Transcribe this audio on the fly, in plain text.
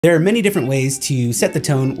There are many different ways to set the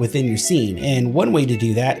tone within your scene, and one way to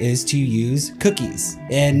do that is to use cookies.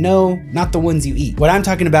 And no, not the ones you eat. What I'm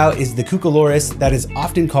talking about is the cucoloris that is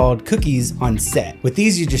often called cookies on set. With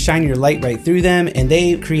these, you just shine your light right through them and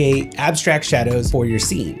they create abstract shadows for your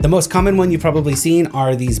scene. The most common one you've probably seen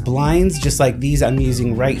are these blinds, just like these I'm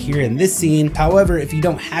using right here in this scene. However, if you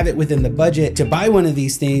don't have it within the budget to buy one of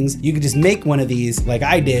these things, you could just make one of these like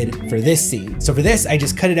I did for this scene. So for this, I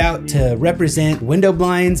just cut it out to represent window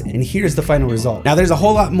blinds, and here's the final result. Now there's a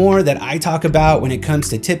whole lot more that I talk about when it comes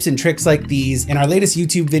to tips and tricks like these in our latest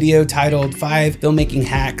YouTube video titled 5 Filmmaking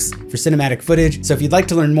Hacks for Cinematic Footage. So if you'd like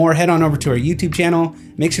to learn more, head on over to our YouTube channel,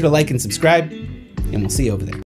 make sure to like and subscribe, and we'll see you over there.